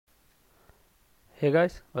Hey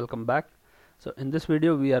guys, welcome back. So in this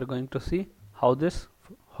video we are going to see how this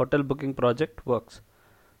hotel booking project works.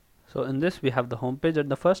 So in this we have the home page at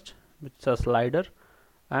the first, which is a slider,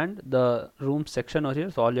 and the room section over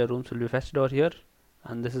here. So all your rooms will be fetched over here,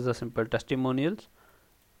 and this is a simple testimonials,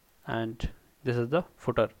 and this is the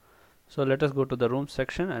footer. So let us go to the room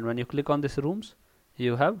section, and when you click on this rooms,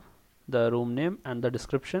 you have the room name and the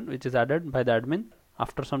description which is added by the admin.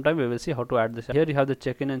 After some time we will see how to add this. Here you have the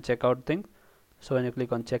check-in and check-out thing. So when you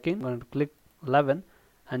click on check-in, I'm going to click 11,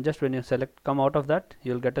 and just when you select come out of that,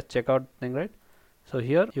 you'll get a checkout thing, right? So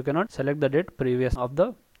here you cannot select the date previous of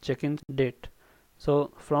the check-in date.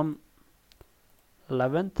 So from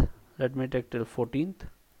 11th, let me take till 14th.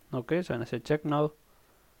 Okay, so when I say check now,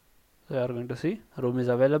 we are going to see room is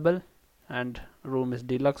available, and room is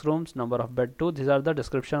deluxe rooms, number of bed 2. These are the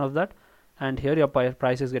description of that, and here your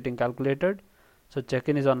price is getting calculated. So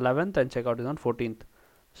check-in is on 11th and checkout is on 14th.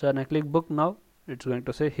 So when I click book now, it's going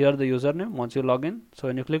to say here the username once you log in. So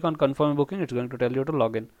when you click on confirm booking, it's going to tell you to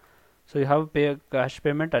log in. So you have pay cash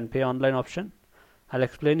payment and pay online option. I'll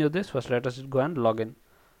explain you this. First let us go and log in.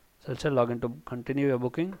 So let's say log in to continue your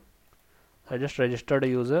booking. I just registered a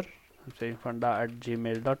user, say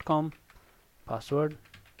funda@gmail.com, password.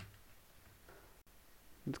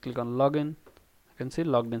 Let's click on login. You can see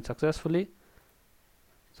logged in successfully.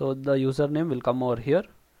 So the username will come over here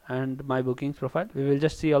and my bookings profile. We will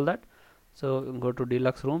just see all that. So go to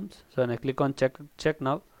deluxe rooms. So when I click on check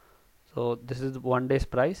now, so this is 1 day's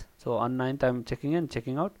price. So on 9th I'm checking in,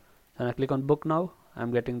 checking out. And I click on book now,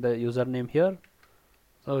 I'm getting the username here.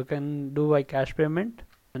 So you can do by cash payment.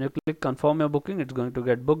 When you click confirm your booking, it's going to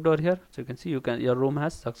get booked over here. So you can see your room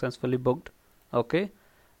has successfully booked. Okay,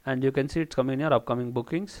 and you can see it's coming in your upcoming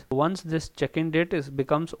bookings. Once this check-in date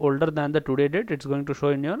becomes older than the today date, it's going to show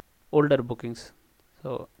in your older bookings.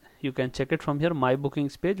 So you can check it from here, my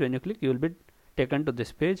bookings page. When you click, you will be taken to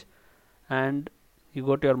this page, and you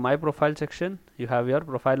go to your my profile section. You have your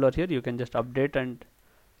profile over here. You can just update and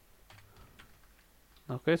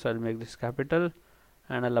okay, so I'll make this capital,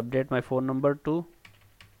 and I'll update my phone number too.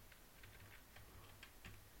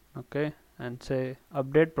 Okay, and say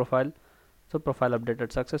update profile. So profile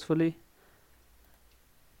updated successfully.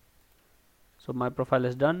 So my profile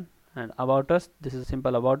is done, and about us, this is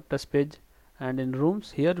simple about us page. And in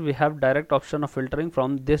rooms, here we have direct option of filtering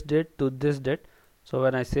from this date to this date. So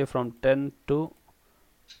when I say from 10 to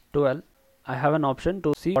 12, I have an option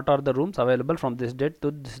to see what are the rooms available from this date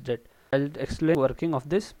to this date. I'll explain working of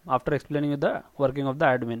this after explaining the working of the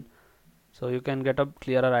admin, so you can get a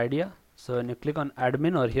clearer idea. So when you click on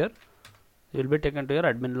admin over here, you will be taken to your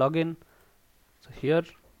admin login. So here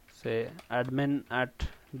say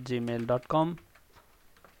admin@gmail.com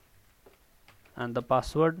and the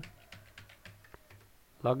password,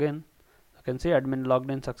 login. You can see admin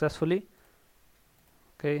logged in successfully.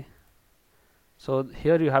 Okay, so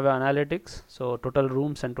here you have analytics, so total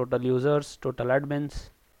rooms and total users, total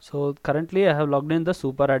admins. So currently I have logged in the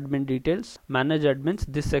super admin details, manage admins.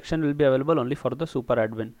 This section will be available only for the super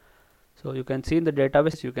admin. So you can see in the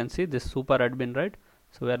database, you can see this super admin, right?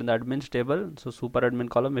 So we are in the admins table. So super admin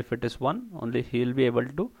column, if it is 1, only he will be able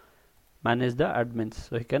to manage the admins.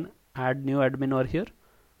 So he can add new admin over here,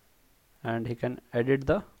 and he can edit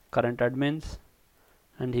the current admins,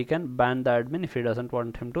 and he can ban the admin if he doesn't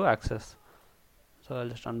want him to access. So I'll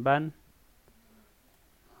just unban,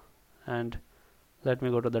 and let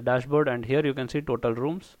me go to the dashboard, and here you can see total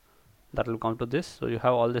rooms that will come to this. So you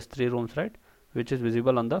have all these 3 rooms, right, which is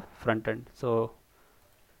visible on the front end. So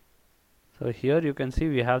here you can see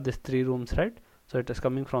we have these 3 rooms, right? So it is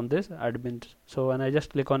coming from this admin. So when I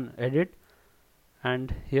just click on edit,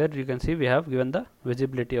 and here you can see we have given the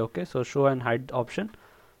visibility. Okay, so show and hide option.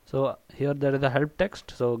 So here there is the help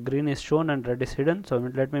text. So green is shown and red is hidden. So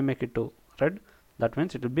let me make it to red. That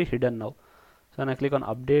means it will be hidden now. So when I click on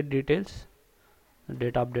update details,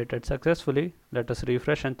 data updated successfully. Let us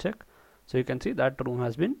refresh and check. So you can see that room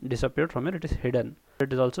has been disappeared from here. It is hidden.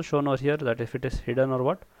 It is also shown over here that if it is hidden or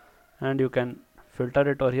what, and you can filter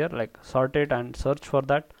it over here, like sort it and search for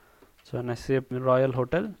that. So when I say Royal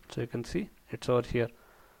Hotel, so you can see it's over here.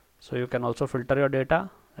 So you can also filter your data.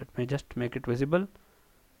 Let me just make it visible.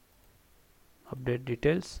 Update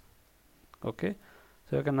details. Okay,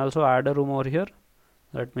 so you can also add a room over here.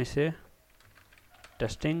 Let me say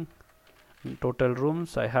testing. In total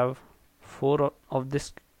rooms, I have 4 of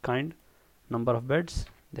this kind. Number of beds,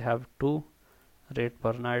 they have 2. Rate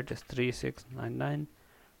per night is 3699.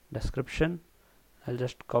 Description, I'll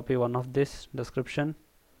just copy one of this description,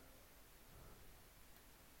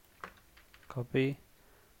 copy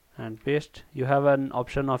and paste. You have an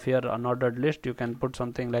option of here unordered list. You can put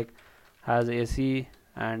something like has AC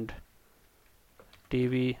and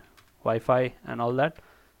TV, Wi-Fi and all that,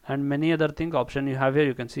 and many other things option you have here.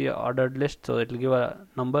 You can see ordered list, so it will give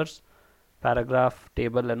numbers, paragraph,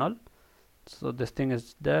 table and all. So this thing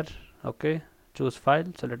is there. Okay, choose file.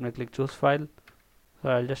 So let me click choose file. So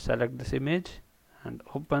I'll just select this image and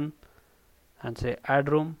open and say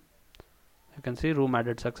add room. You can see room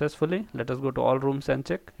added successfully. Let us go to all rooms and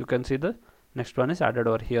check. You can see the next one is added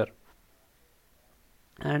over here.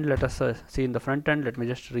 And let us see in the front end. Let me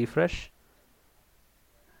just refresh,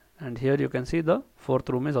 and here you can see the fourth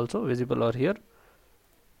room is also visible over here.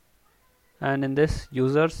 And in this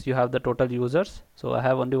users, you have the total users. So I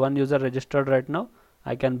have only one user registered right now.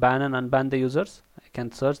 I can ban and unban the users. I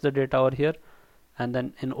can search the data over here, and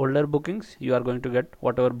then in older bookings you are going to get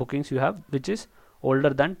whatever bookings you have which is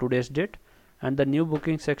older than today's date, and the new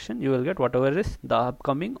booking section you will get whatever is the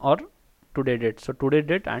upcoming or today date. So today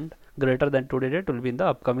date and greater than today date will be in the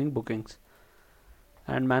upcoming bookings.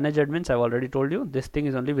 And manage admins, I've already told you, this thing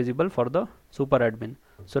is only visible for the super admin.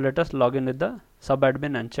 So let us log in with the sub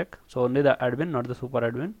admin and check. So only the admin, not the super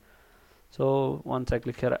admin. So once I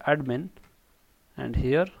click here admin, and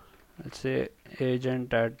here let's say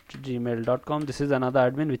agent@gmail.com, this is another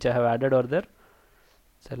admin which I have added over there.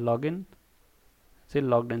 Say login, see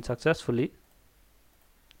logged in successfully,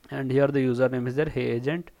 and here the username is there, hey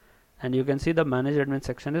agent, and you can see the manage admin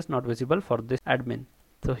section is not visible for this admin.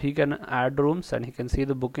 So he can add rooms and he can see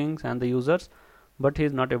the bookings and the users, but he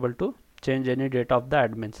is not able to change any data of the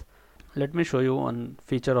admins. Let me show you one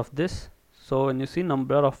feature of this. So when you see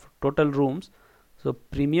number of total rooms, so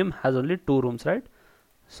premium has only 2 rooms, right?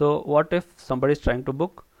 So what if somebody is trying to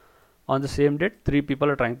book on the same date, 3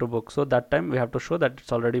 people are trying to book, so that time we have to show that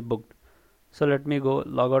it's already booked. So let me go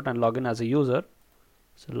log out and log in as a user.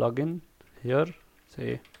 So login here,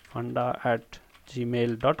 say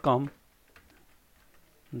funda@gmail.com,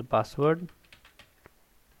 the password,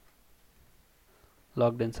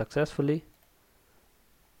 logged in successfully,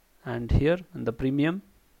 and here in the premium,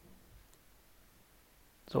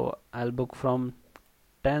 so I'll book from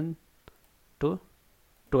 10 to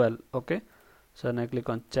 12. Okay, so when I click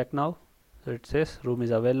on check now, so it says room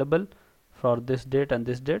is available for this date and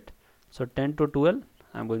this date. So 10 to 12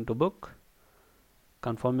 I'm going to book.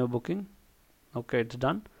 Confirm your booking. Okay, it's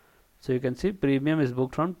done. So you can see premium is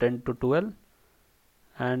booked from 10 to 12,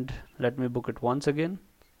 and let me book it once again.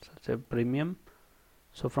 So say premium,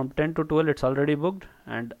 so from 10 to 12 it's already booked,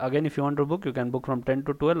 and again if you want to book you can book from 10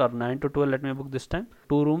 to 12 or 9 to 12. Let me book this time.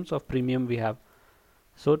 2 rooms of premium we have,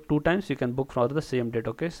 so 2 times you can book for the same date.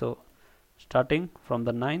 Okay, so starting from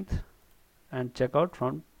the 9th and check out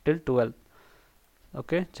from till 12th.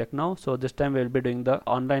 Okay, check now. So this time we will be doing the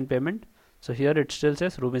online payment. So here it still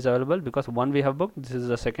says room is available because one we have booked, this is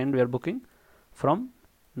the second we are booking from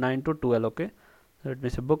 9 to 12. Okay, so let me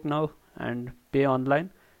say book now and pay online.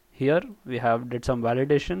 Here we have did some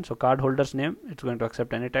validation, so card holder's name, it's going to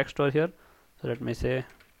accept any text over here. So let me say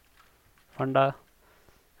Funda,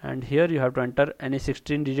 and here you have to enter any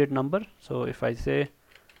 16-digit number. So if I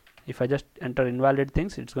just enter invalid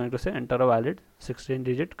things, it's going to say enter a valid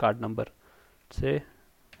 16-digit card number. Say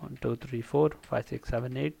 1 2 3 4 5 6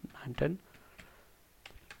 7 8 9 10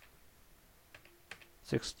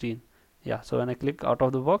 16. Yeah, so when I click out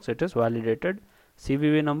of the box it is validated.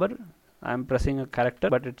 CVV number, I am pressing a character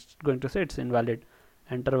but it's going to say it's invalid.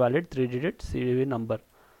 Enter valid 3-digit CVV number.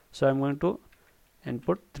 So I'm going to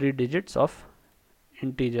input 3 digits of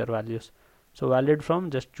integer values. So valid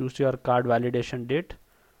from, just choose your card validation date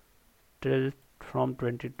till from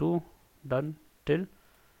 22, done, till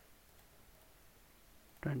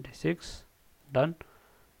 26, done,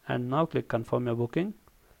 and now click confirm your booking.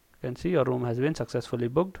 You can see your room has been successfully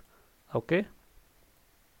booked. Okay,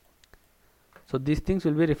 so these things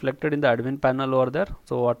will be reflected in the admin panel over there.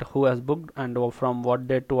 So who has booked and from what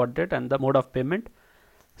date to what date and the mode of payment.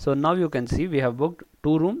 So now you can see we have booked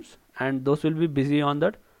 2 rooms and those will be busy on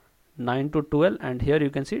that 9 to 12, and here you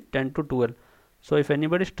can see 10 to 12. So if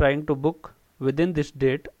anybody is trying to book within this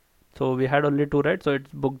date, so we had only 2, right? So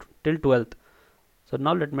it's booked till 12th. So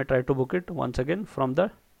now let me try to book it once again from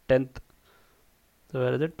the 10th. So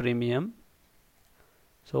where is it? Premium.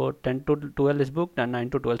 So 10 to 12 is booked and 9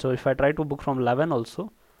 to 12. So if I try to book from 11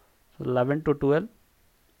 also, so 11 to 12,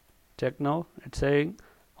 check now, it's saying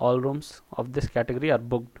all rooms of this category are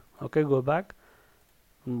booked. Okay, go back.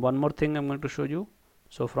 One more thing I'm going to show you.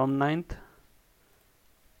 So from 9th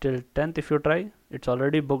till 10th, if you try, it's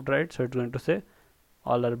already booked, right? So it's going to say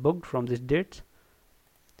all are booked from these dates.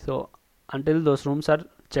 So until those rooms are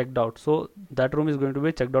checked out, so that room is going to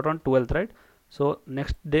be checked out on 12th, right? So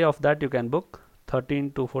next day of that you can book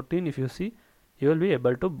 13 to 14. If you see, you will be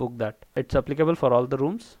able to book that. It's applicable for all the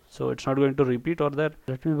rooms, so it's not going to repeat over there.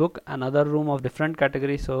 Let me book another room of different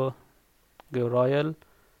category. So give royal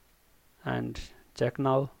and check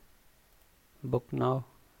now, book now,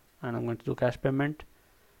 and I'm going to do cash payment.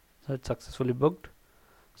 So it's successfully booked.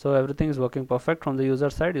 So everything is working perfect from the user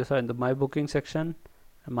side. You saw in the my booking section,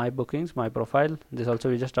 my bookings, my profile, this also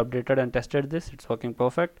we just updated and tested this. It's working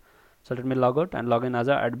perfect. So let me log out and log in as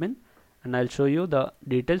an admin, and I'll show you the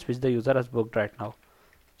details which the user has booked right now.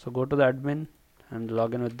 So go to the admin and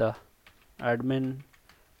log in with the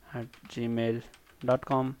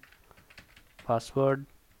admin@gmail.com password.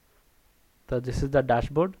 So this is the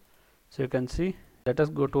dashboard. So you can see, let us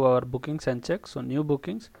go to our bookings and check. So new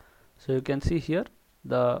bookings. So you can see here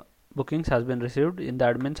the bookings has been received. In the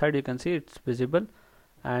admin side you can see it's visible,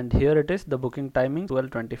 and here it is the booking timing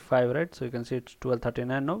 12:25, right? So you can see it's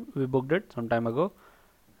 12:39 now. We booked it some time ago,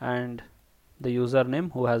 and the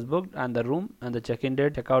username who has booked, and the room, and the check-in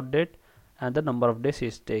date, check-out date, and the number of days he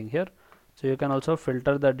is staying here. So you can also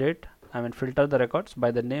filter the date, filter the records by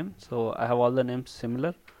the name. So I have all the names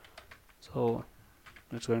similar, so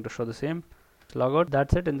it's going to show the same. Log out.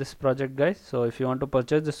 That's it in this project, guys. So if you want to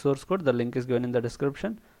purchase the source code, the link is given in the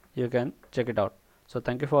description. You can check it out. So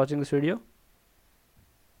thank you for watching this video.